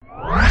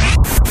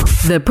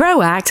The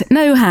ProAct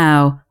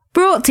Know-How,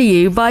 brought to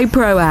you by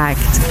ProAct.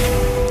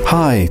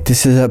 Hi,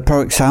 this is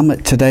ProAct Sam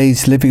at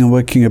today's Living and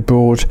Working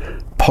Abroad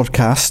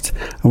podcast,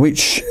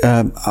 which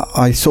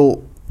I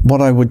thought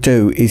what I would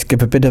do is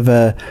give a bit of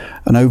an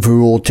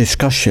overall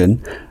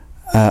discussion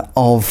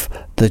of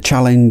the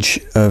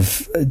challenge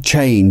of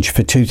change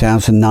for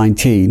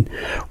 2019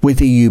 with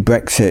EU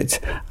Brexit,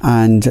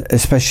 and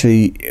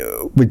especially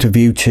with a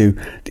view to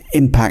the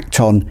impact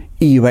on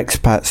EU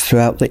expats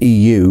throughout the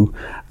EU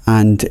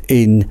and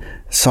in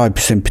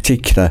Cyprus in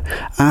particular.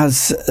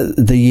 As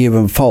the year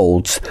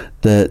unfolds,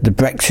 the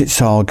Brexit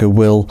saga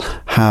will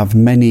have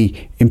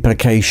many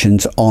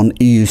implications on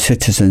EU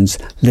citizens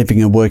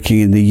living and working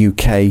in the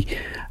UK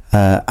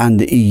and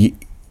the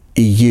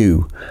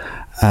EU.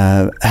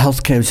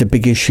 Healthcare is a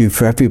big issue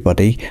for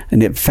everybody,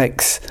 and it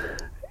affects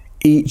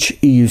each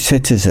EU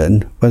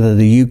citizen, whether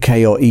the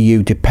UK or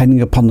EU,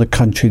 depending upon the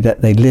country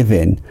that they live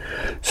in.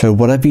 So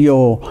whatever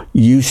you're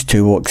used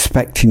to or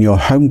expect in your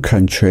home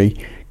country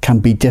can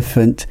be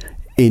different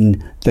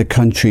in the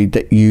country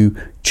that you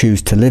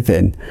choose to live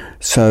in.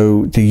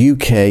 So the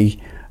UK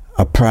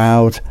are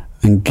proud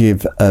and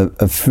give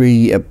a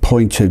free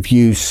point of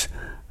use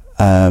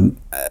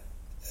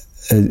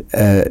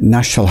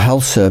National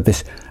Health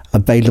Service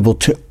available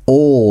to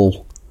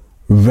all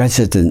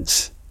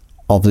residents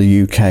of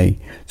the UK.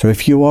 So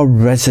if you are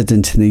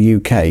resident in the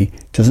UK,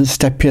 it doesn't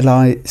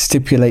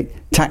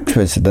stipulate tax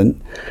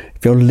resident.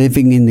 If you're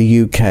living in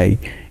the UK,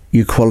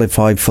 you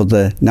qualify for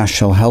the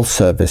National Health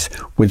Service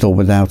with or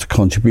without a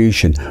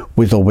contribution,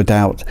 with or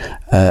without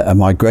a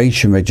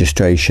migration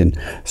registration.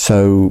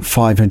 So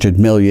 500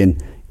 million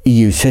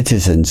EU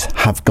citizens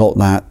have got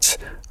that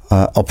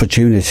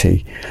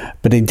opportunity.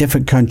 But in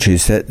different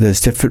countries,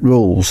 there's different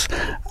rules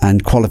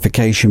and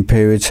qualification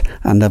periods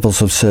and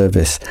levels of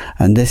service.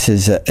 And this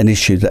is an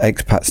issue that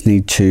expats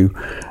need to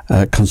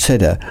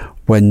consider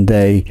when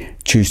they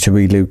choose to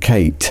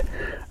relocate.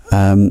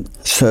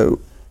 So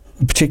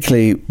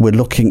particularly, we're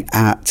looking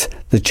at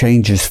the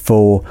changes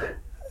for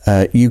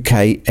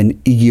UK and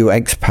EU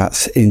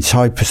expats in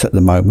Cyprus at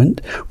the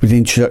moment, with the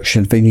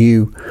introduction of the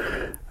new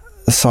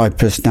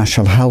Cyprus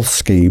National Health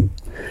Scheme.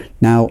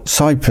 Now,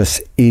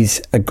 Cyprus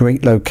is a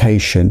great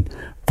location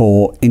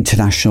for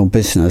international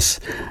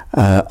business,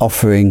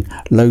 offering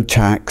low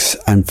tax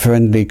and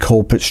friendly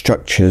corporate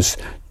structures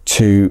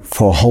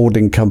for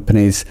holding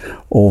companies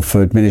or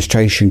for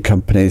administration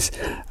companies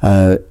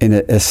in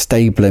a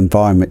stable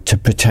environment to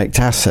protect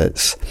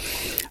assets.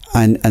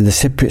 And the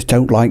Cypriots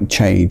don't like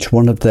change.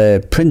 One of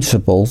their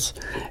principles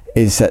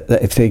is that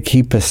if they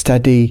keep a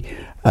steady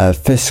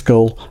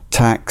fiscal,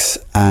 tax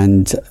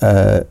and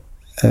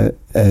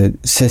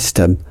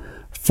system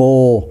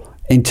for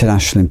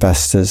international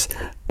investors,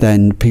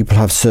 then people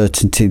have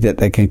certainty that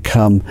they can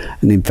come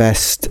and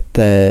invest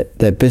their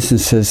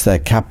businesses, their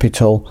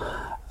capital,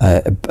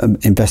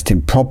 invest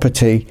in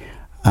property,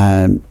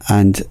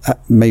 and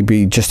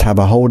maybe just have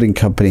a holding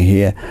company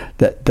here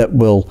that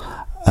will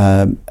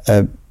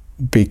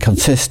be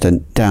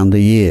consistent down the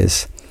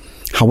years.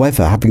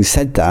 However, having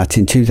said that,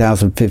 in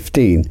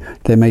 2015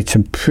 they made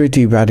some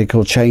pretty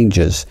radical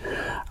changes,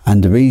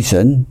 and the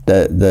reason,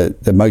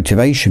 the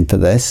motivation for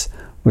this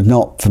was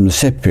not from the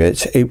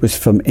Cypriots, it was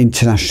from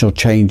international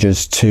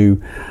changes to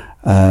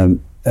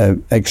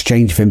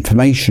exchange of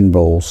information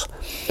rules.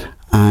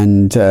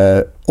 And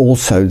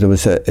also there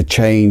was a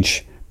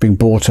change being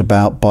brought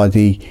about by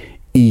the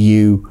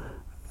EU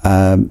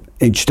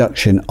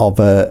introduction of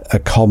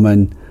a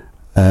common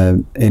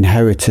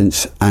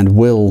inheritance and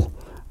will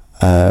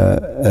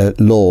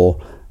law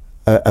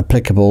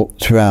applicable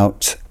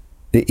throughout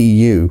the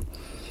EU.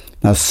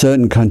 Now,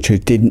 certain countries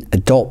didn't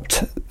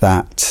adopt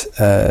that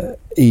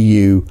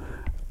EU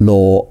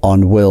law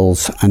on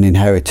wills and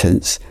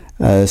inheritance,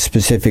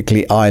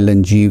 specifically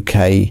Ireland,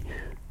 UK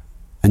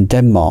and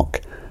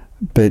Denmark.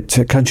 But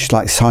countries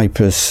like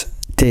Cyprus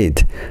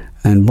did.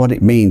 And what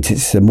it means,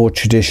 it's a more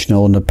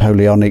traditional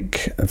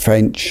Napoleonic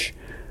French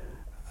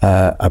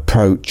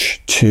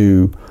approach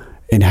to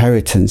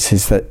inheritance,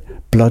 is that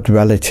blood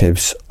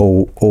relatives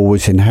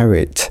always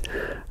inherit.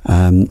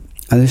 And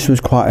this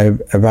was quite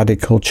a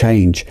radical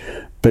change.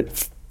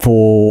 But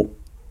for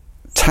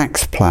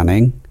tax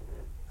planning,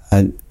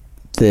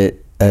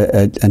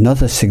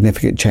 another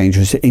significant change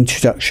was the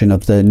introduction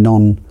of the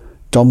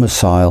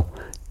non-domicile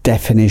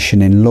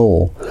definition in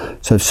law.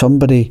 So if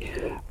somebody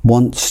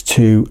wants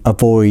to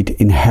avoid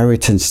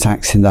inheritance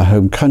tax in their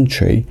home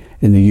country,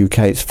 in the UK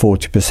it's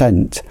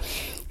 40%,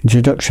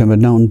 introduction of a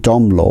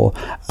non-dom law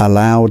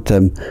allowed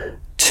them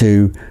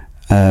to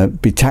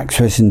be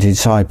tax resident in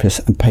Cyprus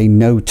and pay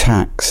no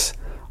tax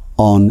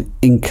on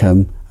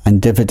income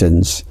and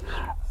dividends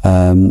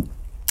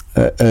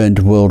earned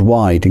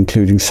worldwide,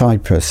 including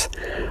Cyprus.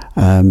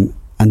 And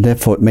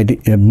therefore it made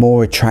it a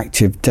more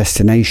attractive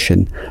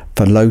destination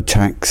for low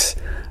tax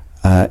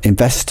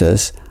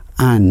investors,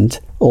 and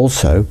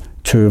also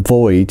to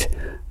avoid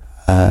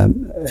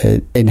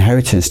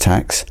inheritance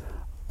tax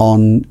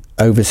on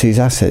overseas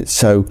assets.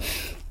 So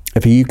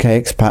if a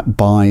UK expat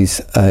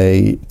buys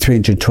a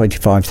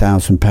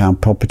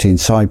 £325,000 property in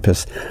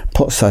Cyprus,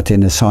 puts that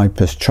in a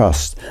Cyprus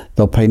trust,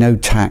 they'll pay no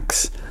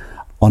tax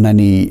on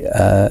any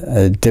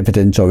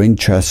dividends or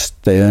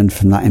interest they earn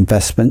from that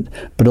investment,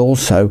 but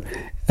also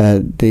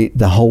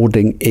the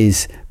holding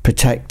is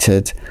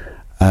protected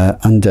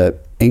under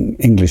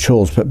English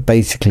laws, but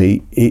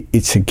basically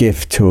it's a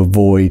gift to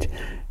avoid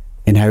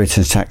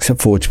inheritance tax at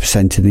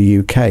 40% in the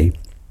UK.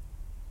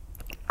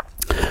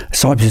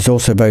 Cyprus is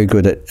also very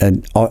good at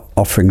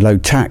offering low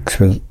tax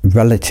with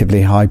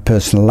relatively high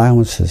personal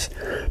allowances,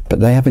 but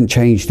they haven't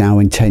changed now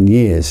in 10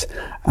 years,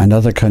 and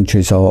other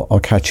countries are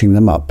catching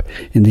them up.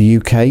 In the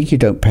UK, you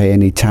don't pay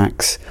any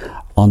tax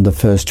on the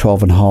first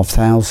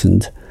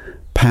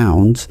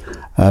 £12,500,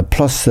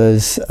 plus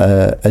there's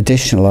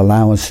additional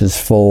allowances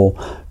for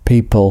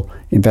people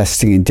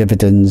investing in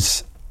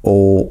dividends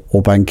or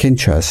bank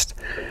interest,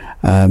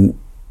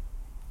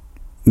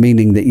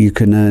 meaning that you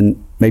can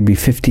earn maybe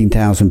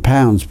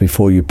 £15,000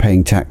 before you're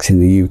paying tax in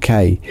the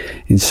UK.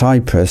 In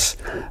Cyprus,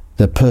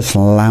 the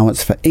personal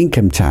allowance for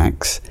income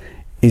tax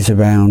is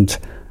around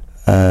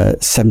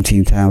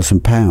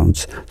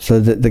 £17,000, so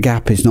that the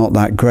gap is not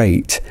that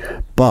great.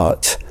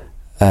 But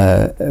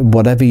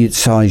whatever you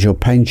size your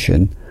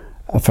pension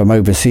from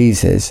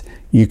overseas is,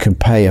 you can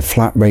pay a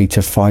flat rate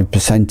of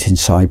 5% in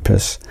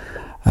Cyprus,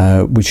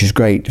 which is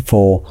great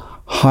for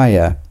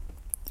higher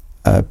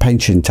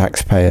pension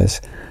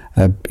taxpayers.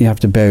 You have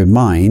to bear in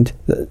mind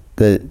that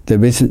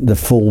there isn't the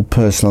full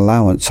personal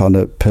allowance on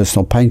a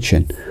personal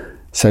pension.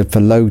 So for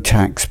low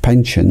tax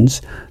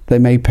pensions, they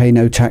may pay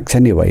no tax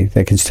anyway.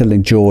 They can still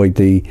enjoy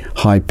the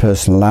high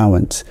personal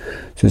allowance.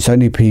 So it's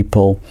only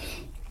people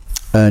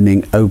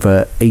earning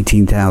over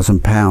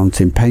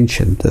 £18,000 in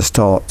pension that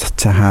start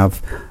to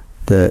have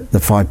the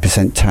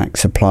 5%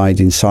 tax applied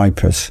in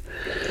Cyprus.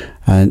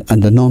 And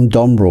the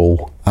non-dom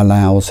rule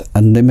allows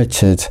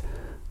unlimited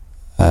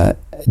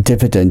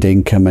dividend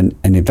income and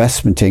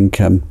investment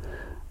income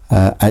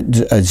at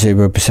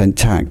 0%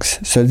 tax.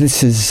 So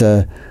this is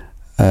a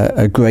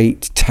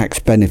great tax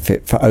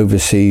benefit for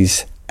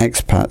overseas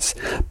expats,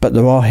 but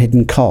there are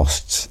hidden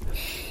costs.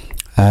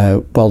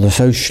 While the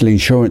social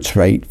insurance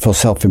rate for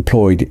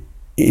self-employed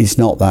is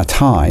not that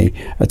high,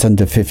 at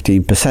under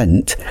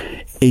 15%,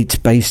 it's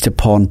based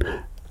upon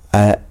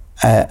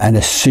an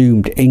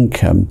assumed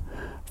income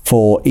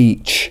for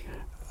each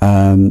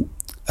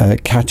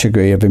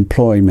category of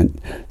employment.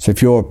 So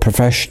if you're a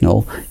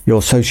professional,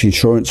 your social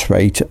insurance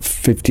rate at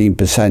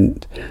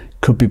 15%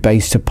 could be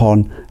based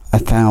upon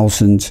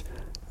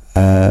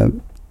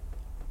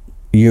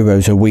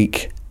 €1,000 a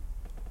week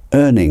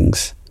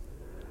earnings.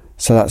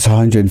 So that's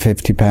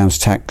 £150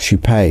 tax you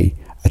pay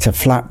at a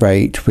flat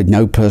rate with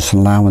no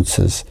personal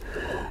allowances.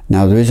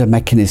 Now, there is a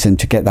mechanism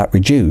to get that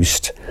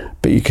reduced,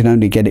 but you can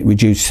only get it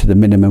reduced to the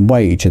minimum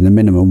wage, and the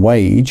minimum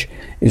wage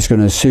is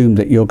going to assume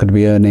that you're going to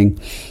be earning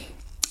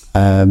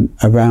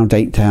around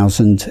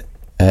 8,000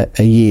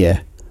 a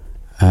year.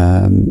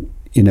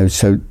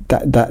 So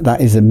that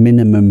is a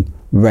minimum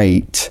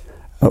rate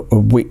at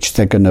which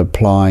they're going to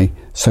apply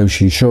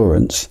social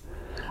insurance,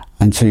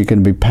 and so you're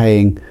going to be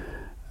paying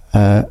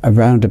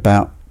around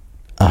about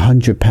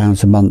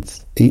 £100 a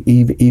month,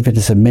 even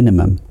as a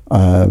minimum,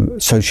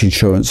 social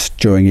insurance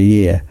during a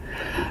year.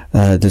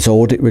 There's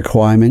audit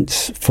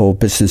requirements for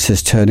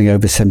businesses turning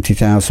over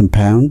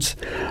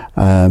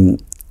 £70,000.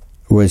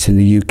 Whereas in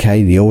the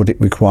UK, the audit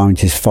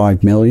requirement is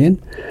 5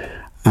 million,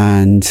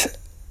 and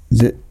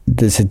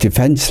there's a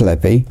defence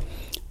levy.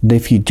 And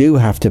if you do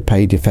have to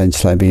pay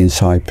defence levy in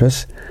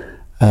Cyprus,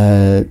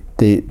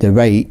 the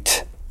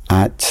rate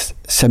at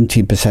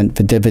 17%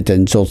 for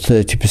dividends or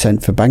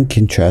 30% for bank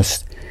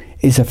interest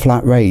is a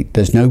flat rate.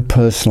 There's no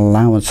personal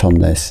allowance on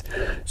this.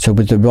 So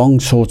with the wrong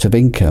sort of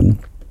income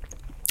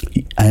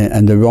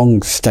and the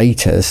wrong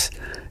status,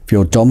 if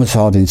you're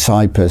domiciled in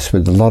Cyprus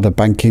with a lot of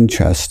bank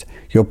interest,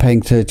 you're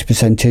paying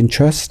 30%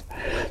 interest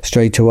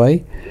straight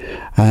away.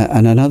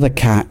 And another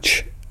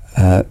catch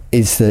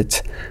is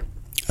that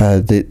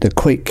the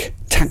quick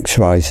tax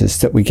rises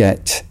that we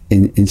get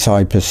in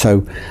Cyprus.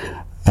 So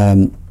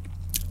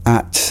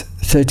at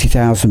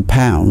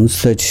 £30,000,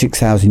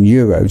 36,000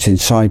 euros in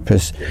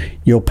Cyprus,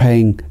 you're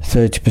paying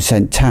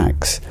 30%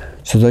 tax.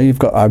 So though you've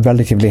got a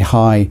relatively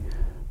high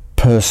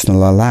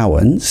personal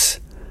allowance,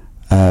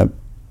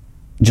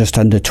 just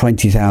under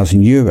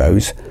 20,000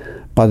 euros,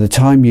 by the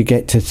time you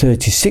get to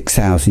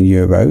 36,000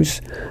 euros,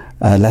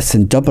 less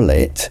than double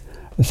it,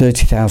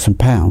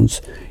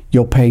 £30,000,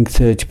 you're paying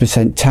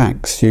 30%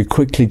 tax. So you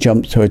quickly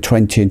jump to a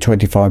 20 and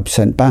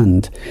 25%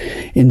 band.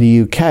 In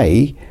the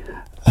UK,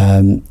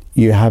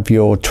 you have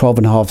your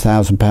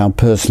 £12,500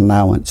 personal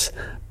allowance,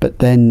 but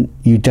then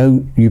you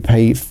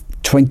pay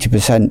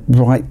 20%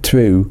 right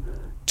through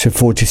to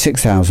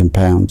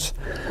 £46,000.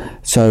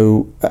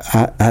 So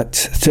at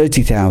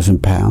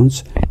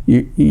 £30,000,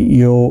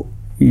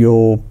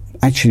 you're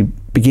actually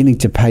beginning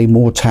to pay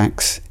more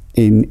tax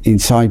in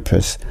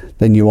Cyprus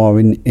than you are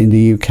in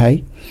the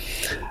UK.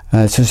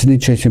 So it's an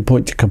interesting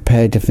point to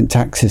compare different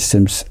tax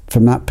systems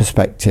from that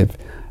perspective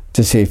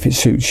to see if it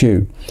suits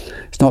you.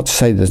 It's not to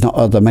say there's not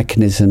other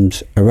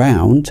mechanisms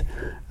around,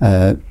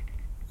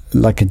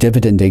 like a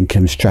dividend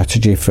income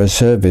strategy for a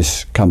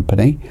service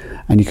company,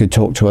 and you could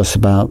talk to us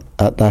about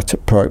that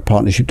at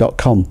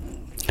proactpartnership.com.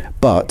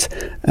 But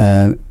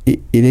it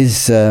is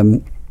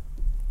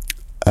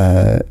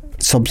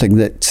something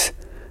that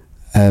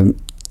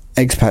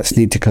expats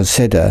need to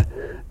consider,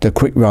 the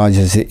quick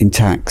rises in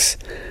tax.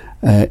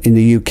 In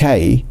the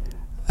UK,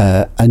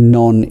 a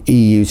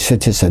non-EU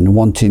citizen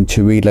wanting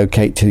to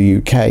relocate to the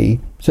UK,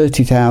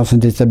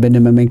 30,000 is the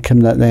minimum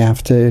income that they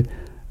have to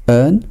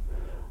earn,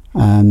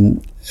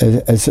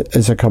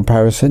 as a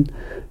comparison,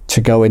 to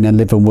go in and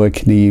live and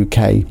work in the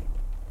UK.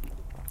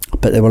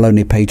 But they will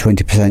only pay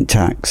 20%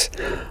 tax,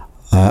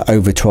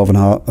 over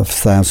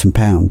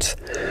 £12,500.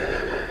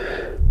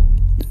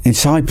 In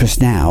Cyprus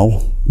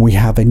now, we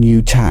have a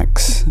new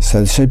tax.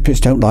 So the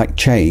Cypriots don't like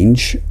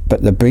change,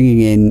 but they're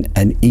bringing in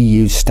an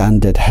EU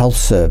standard health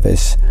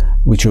service,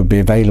 which will be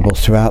available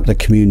throughout the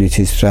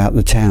communities, throughout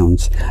the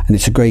towns. And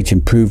it's a great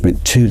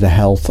improvement to the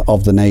health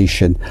of the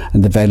nation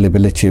and the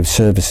availability of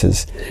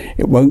services.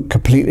 It won't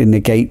completely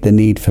negate the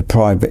need for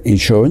private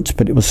insurance,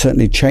 but it will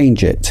certainly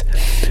change it.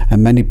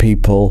 And many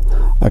people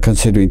are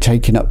considering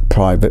taking up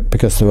private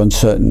because they're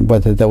uncertain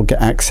whether they'll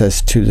get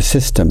access to the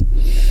system.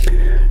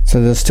 So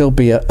there'll still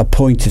be a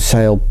point of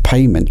sale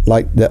payment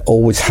like there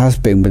always has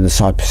been with the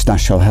Cyprus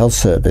National Health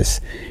Service.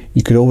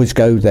 You could always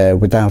go there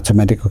without a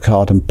medical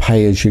card and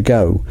pay as you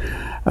go,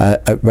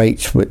 at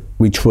rates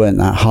which weren't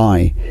that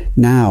high.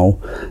 Now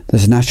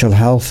there's a national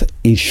health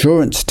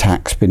insurance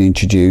tax been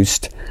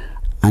introduced,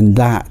 and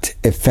that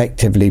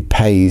effectively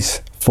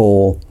pays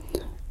for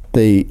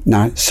the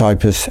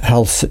Cyprus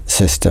health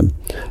system.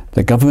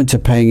 The government are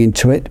paying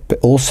into it, but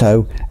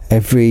also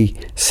every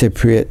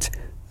Cypriot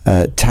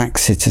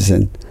tax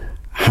citizen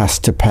has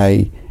to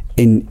pay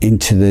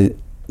into the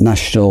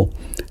national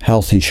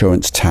health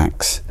insurance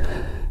tax.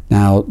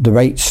 Now the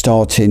rates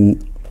start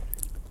in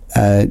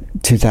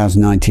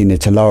 2019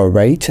 at a lower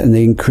rate, and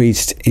they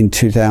increased in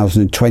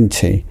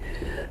 2020.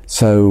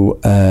 So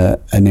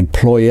an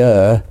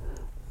employer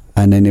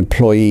and an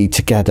employee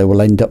together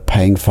will end up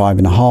paying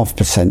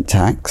 5.5%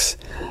 tax.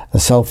 A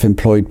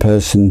self-employed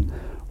person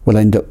will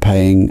end up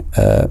paying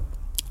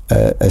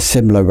a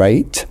similar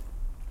rate,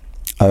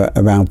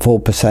 around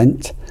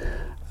 4%,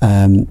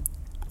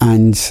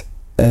 and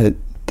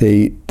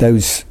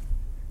those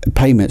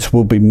payments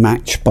will be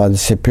matched by the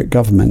Cypriot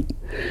government.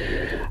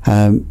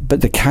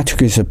 But the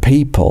categories of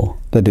people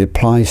that it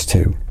applies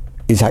to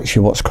is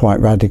actually what's quite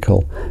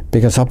radical,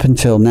 because up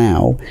until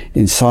now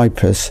in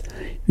Cyprus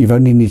you've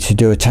only need to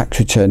do a tax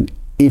return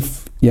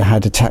if you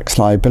had a tax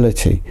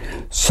liability.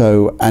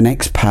 So an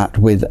expat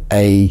with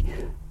a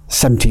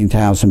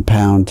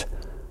 £17,000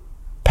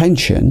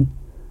 pension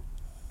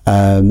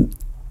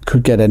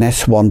could get an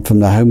S1 from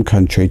their home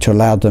country to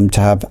allow them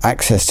to have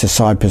access to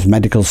Cyprus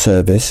medical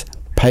service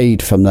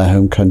paid from their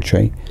home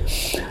country,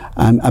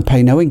 and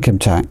pay no income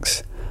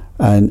tax,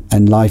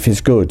 and life is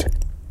good.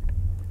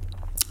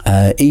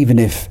 Even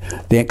if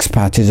the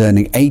expat is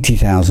earning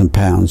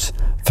 £80,000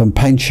 from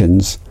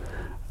pensions,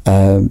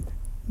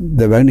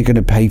 they're only going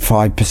to pay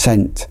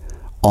 5%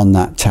 on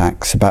that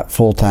tax, about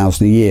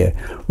 £4,000 a year,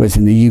 whereas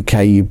in the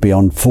UK you'd be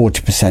on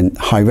 40%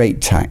 high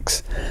rate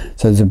tax.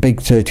 So there's a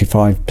big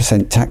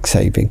 35% tax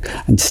saving,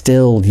 and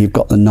still you've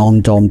got the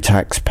non-dom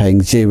tax paying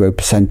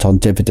 0% on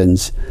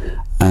dividends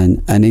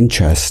and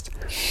interest.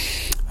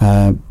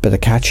 But the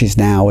catch is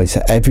now is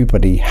that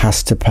everybody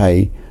has to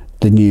pay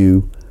the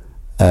new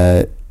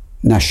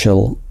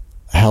national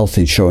health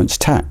insurance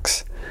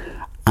tax,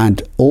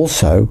 and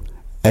also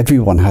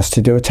everyone has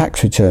to do a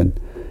tax return.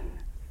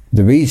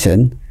 The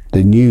reason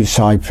the new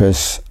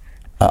Cyprus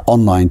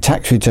online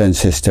tax return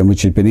system,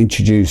 which has been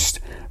introduced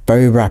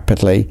very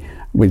rapidly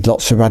with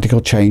lots of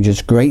radical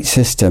changes, great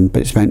system,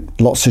 but it's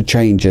meant lots of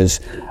changes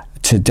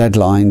to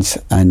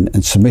deadlines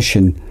and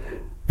submission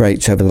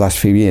rates over the last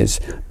few years.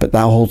 But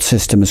that whole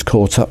system has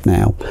caught up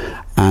now,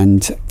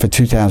 and for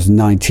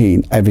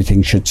 2019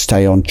 everything should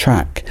stay on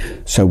track.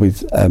 So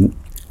with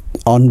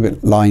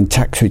online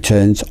tax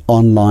returns,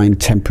 online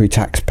temporary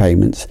tax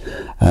payments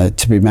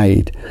to be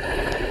made.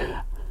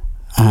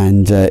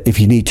 And if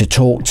you need to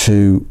talk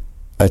to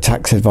a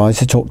tax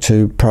advisor, talk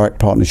to Proact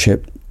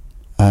Partnership,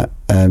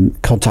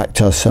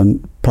 contact us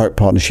on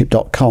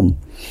proactpartnership.com.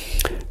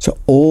 So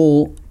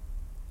all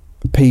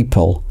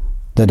people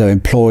that are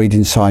employed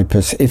in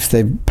Cyprus, if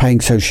they're paying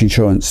social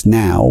insurance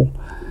now,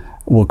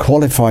 will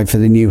qualify for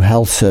the new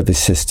health service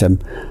system,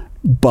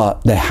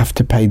 but they have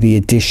to pay the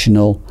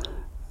additional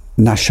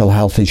national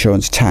health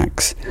insurance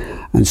tax.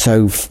 And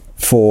so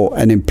for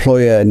an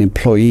employer and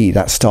employee,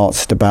 that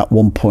starts at about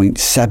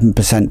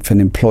 1.7% for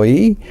an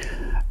employee,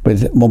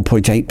 with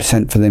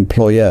 1.8% for the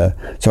employer.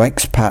 So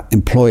expat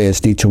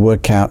employers need to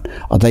work out,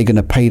 are they going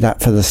to pay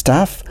that for the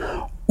staff,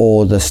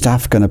 or the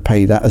staff going to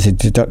pay that as a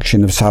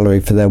deduction of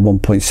salary for their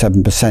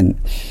 1.7%?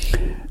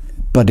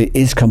 But it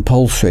is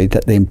compulsory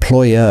that the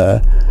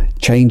employer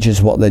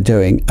changes what they're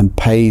doing and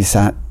pays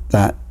that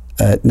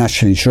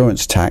national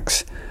insurance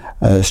tax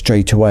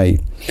straight away.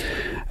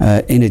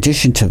 In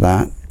addition to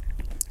that,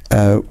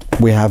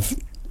 we have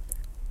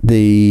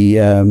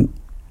the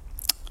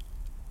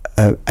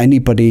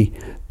anybody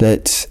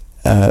that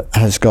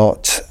has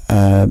got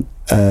a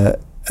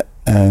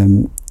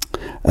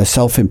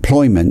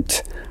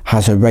self-employment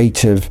has a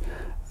rate of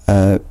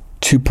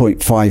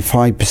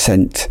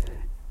 2.55%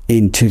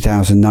 in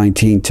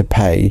 2019 to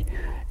pay,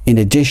 in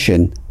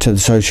addition to the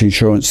social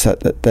insurance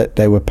that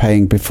they were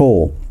paying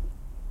before.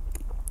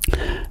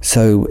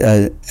 So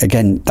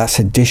again, that's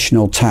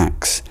additional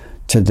tax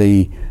to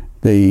the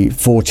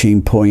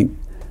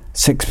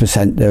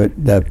 14.6%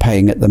 they're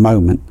paying at the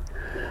moment.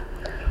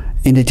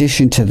 In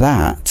addition to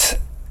that,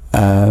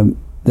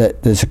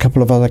 there's a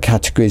couple of other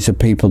categories of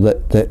people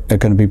that are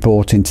going to be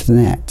brought into the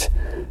net.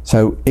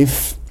 So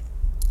if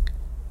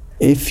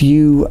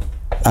you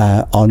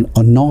are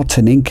not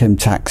an income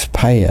tax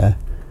payer,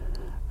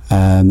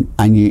 and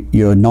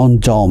you're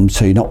non-dom,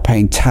 so you're not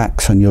paying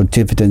tax on your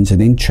dividends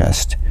and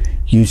interest,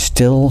 you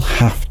still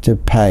have to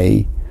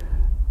pay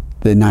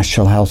the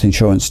national health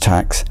insurance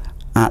tax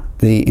at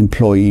the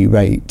employee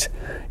rate.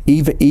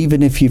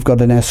 Even if you've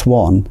got an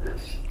S1,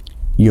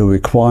 you're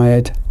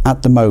required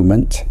at the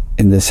moment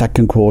in the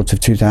second quarter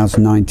of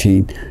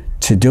 2019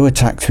 to do a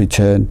tax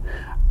return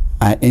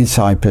in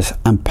Cyprus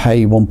and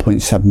pay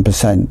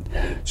 1.7%.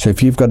 So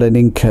if you've got an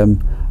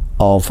income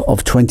of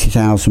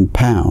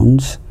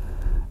 £20,000,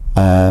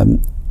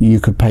 you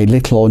could pay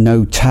little or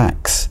no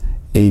tax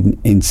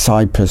in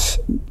Cyprus,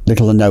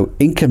 little or no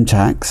income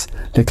tax,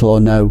 little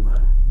or no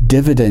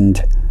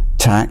dividend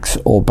tax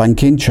or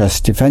bank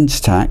interest defence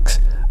tax,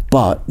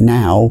 but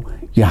now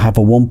you have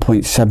a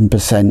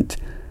 1.7%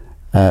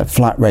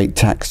 flat rate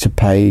tax to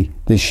pay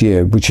this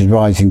year, which is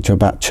rising to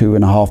about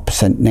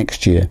 2.5%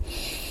 next year.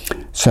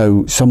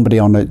 So somebody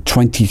on a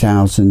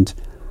 20,000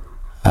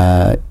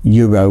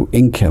 euro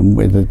income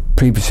with a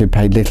previously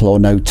paid little or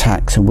no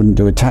tax and wouldn't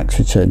do a tax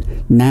return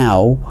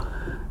now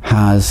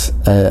has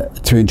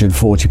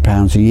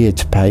 £340 a year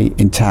to pay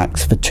in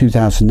tax for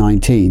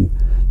 2019.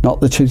 Not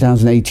the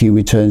 2018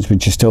 returns,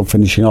 which are still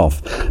finishing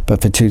off,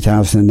 but for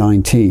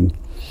 2019.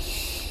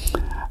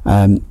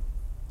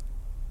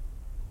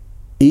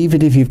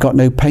 Even if you've got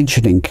no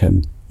pension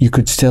income, you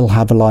could still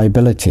have a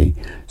liability.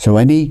 So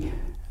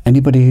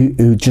anybody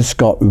who just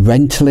got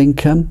rental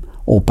income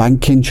or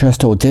bank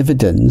interest or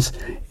dividends,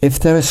 if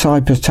they're a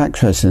Cyprus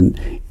tax resident,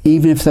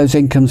 even if those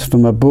incomes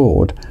from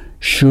abroad,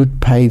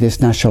 should pay this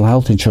national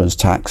health insurance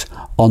tax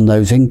on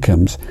those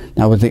incomes.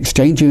 Now, with the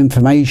exchange of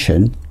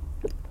information,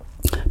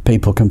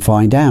 people can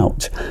find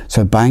out.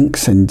 So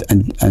banks and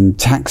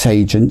tax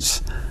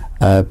agents,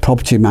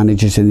 property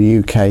managers in the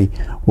UK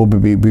will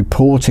be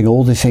reporting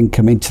all this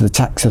income into the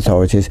tax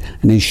authorities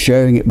and then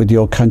sharing it with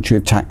your country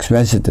of tax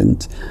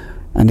resident.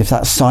 And if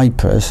that's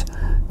Cyprus,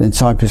 then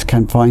Cyprus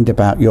can find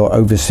about your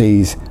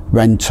overseas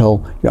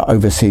rental, your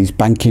overseas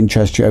bank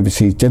interest, your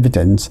overseas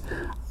dividends,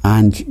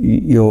 and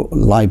your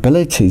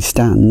liability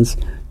stands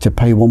to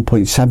pay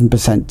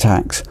 1.7%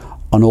 tax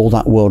on all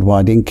that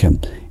worldwide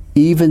income.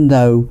 Even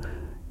though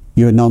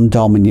you're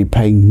non-dom and you're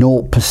paying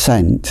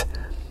 0%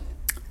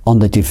 on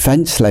the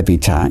defence levy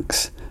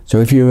tax, so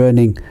if you're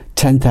earning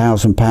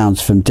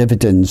 £10,000 from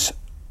dividends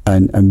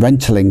and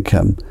rental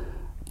income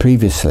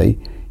previously,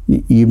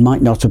 you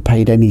might not have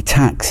paid any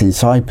tax in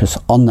Cyprus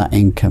on that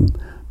income,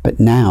 but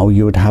now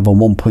you would have a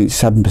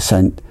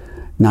 1.7%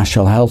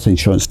 national health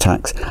insurance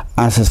tax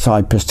as a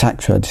Cyprus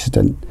tax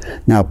resident.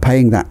 Now,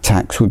 paying that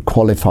tax would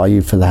qualify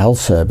you for the health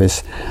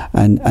service,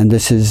 and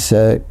this is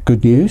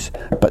good news,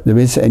 but there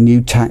is a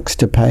new tax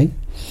to pay.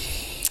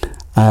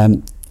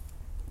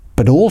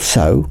 But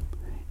also,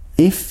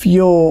 if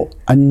you're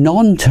a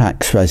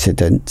non-tax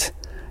resident,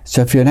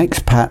 so if you're an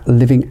expat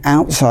living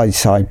outside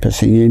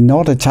Cyprus and you're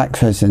not a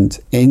tax resident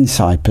in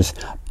Cyprus,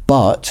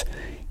 but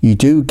you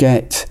do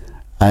get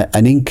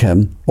an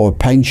income or a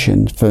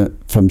pension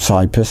from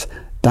Cyprus,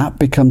 that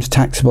becomes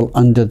taxable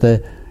under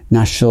the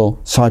National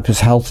Cyprus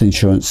Health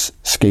Insurance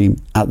Scheme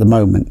at the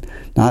moment.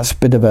 Now, that's a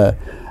bit of a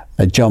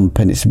jump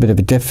and it's a bit of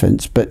a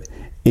difference, but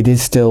it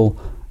is still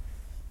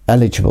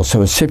eligible.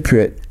 So a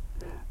Cypriot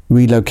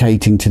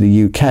relocating to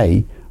the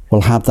UK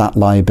will have that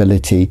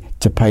liability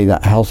to pay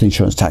that health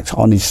insurance tax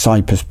on his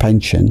Cyprus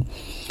pension.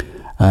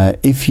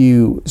 If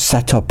you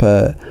set up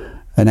an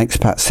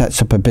expat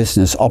sets up a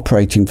business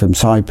operating from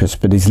Cyprus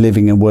but is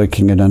living and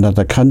working in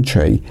another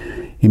country,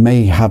 he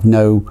may have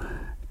no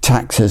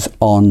taxes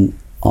on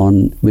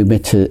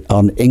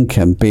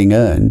income being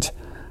earned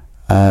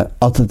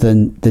other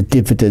than the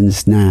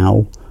dividends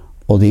now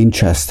or the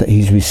interest that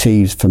he's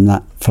received from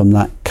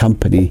that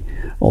company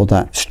or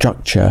that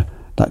structure,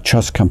 that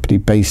trust company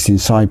based in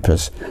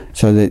Cyprus.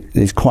 So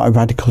there's quite a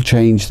radical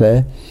change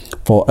there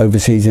for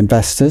overseas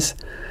investors.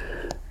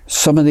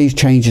 Some of these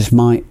changes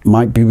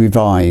might be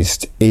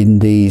revised in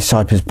the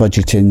Cyprus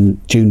budget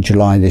in June,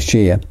 July this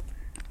year.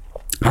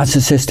 As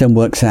the system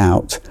works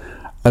out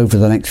over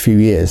the next few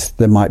years,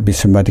 there might be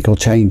some radical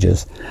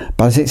changes.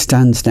 But as it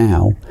stands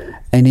now,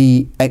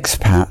 any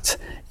expat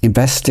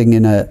investing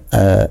in a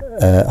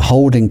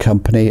holding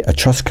company, a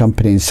trust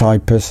company in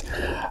Cyprus,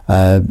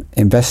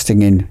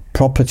 investing in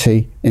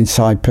property in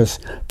Cyprus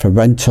for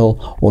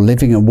rental, or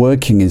living and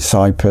working in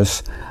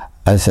Cyprus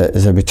as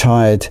a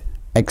retired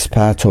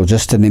expat or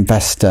just an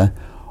investor,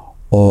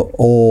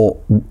 or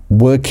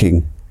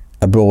working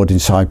abroad in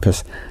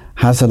Cyprus,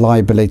 has a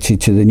liability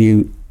to the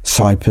new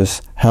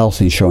Cyprus health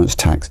insurance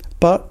tax.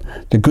 But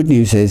the good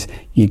news is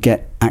you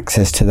get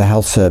access to the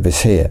health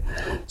service here.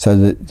 So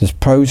there's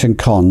pros and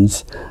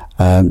cons,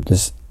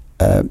 but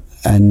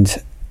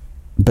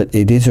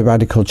it is a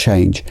radical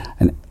change,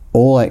 and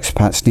all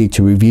expats need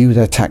to review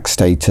their tax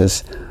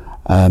status.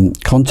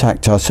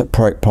 Contact us at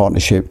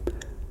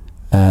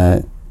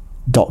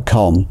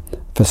proactpartnership.com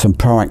for some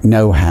ProAct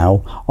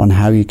know-how on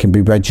how you can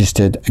be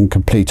registered and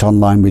complete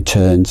online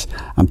returns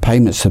and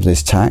payments of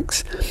this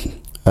tax.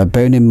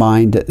 Bearing in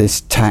mind that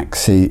this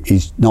tax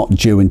is not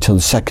due until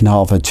the second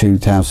half of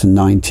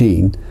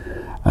 2019,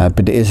 but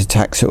it is a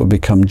tax that will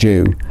become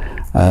due,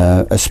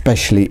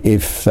 especially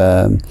if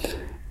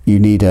you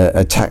need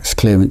a tax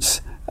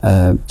clearance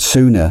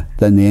sooner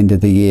than the end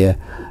of the year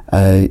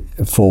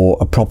for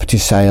a property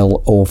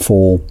sale, or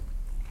for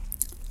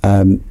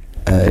a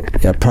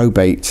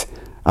probate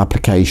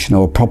application,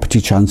 or a property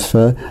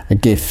transfer, a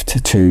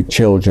gift to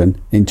children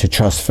into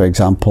trust, for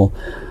example.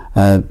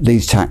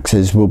 These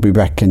taxes will be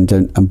reckoned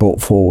and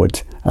brought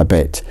forward a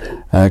bit.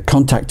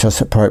 Contact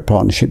us at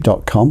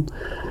proactpartnership.com,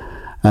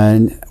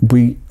 and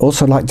we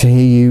also like to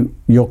hear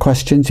your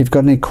questions. If you've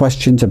got any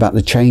questions about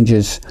the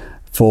changes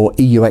for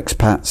EU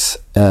expats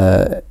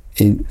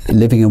in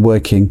living and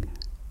working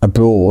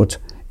abroad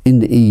in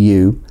the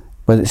EU,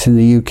 whether it's in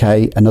the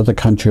UK, another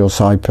country, or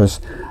Cyprus,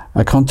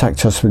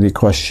 contact us with your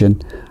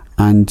question,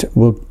 and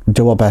we'll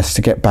do our best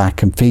to get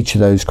back and feature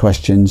those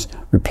questions,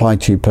 reply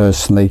to you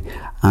personally,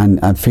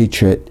 and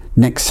feature it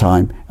next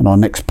time in our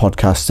next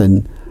podcast.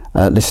 And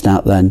listen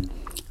out then,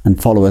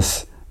 and follow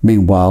us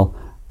meanwhile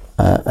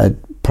at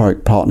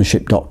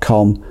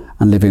proactpartnership.com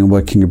and living and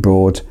working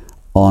abroad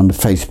on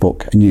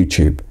Facebook and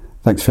YouTube.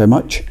 Thanks very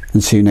much,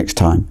 and see you next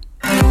time.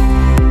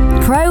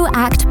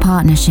 ProAct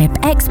Partnership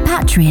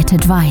Expatriate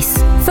Advice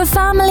for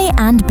family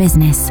and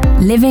business,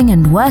 living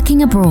and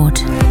working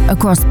abroad,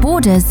 across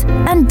borders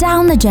and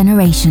down the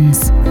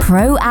generations.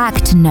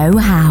 ProAct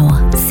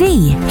know-how.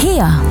 See,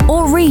 hear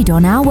or read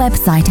on our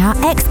website our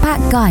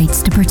expat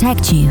guides to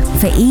protect you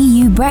for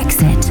EU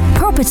Brexit,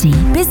 property,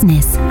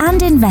 business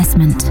and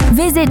investment.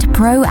 Visit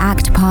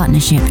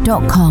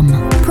proactpartnership.com.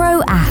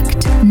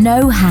 ProAct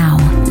know-how.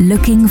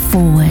 Looking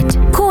forward.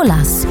 Call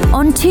us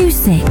on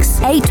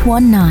 26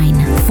 819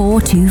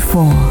 424.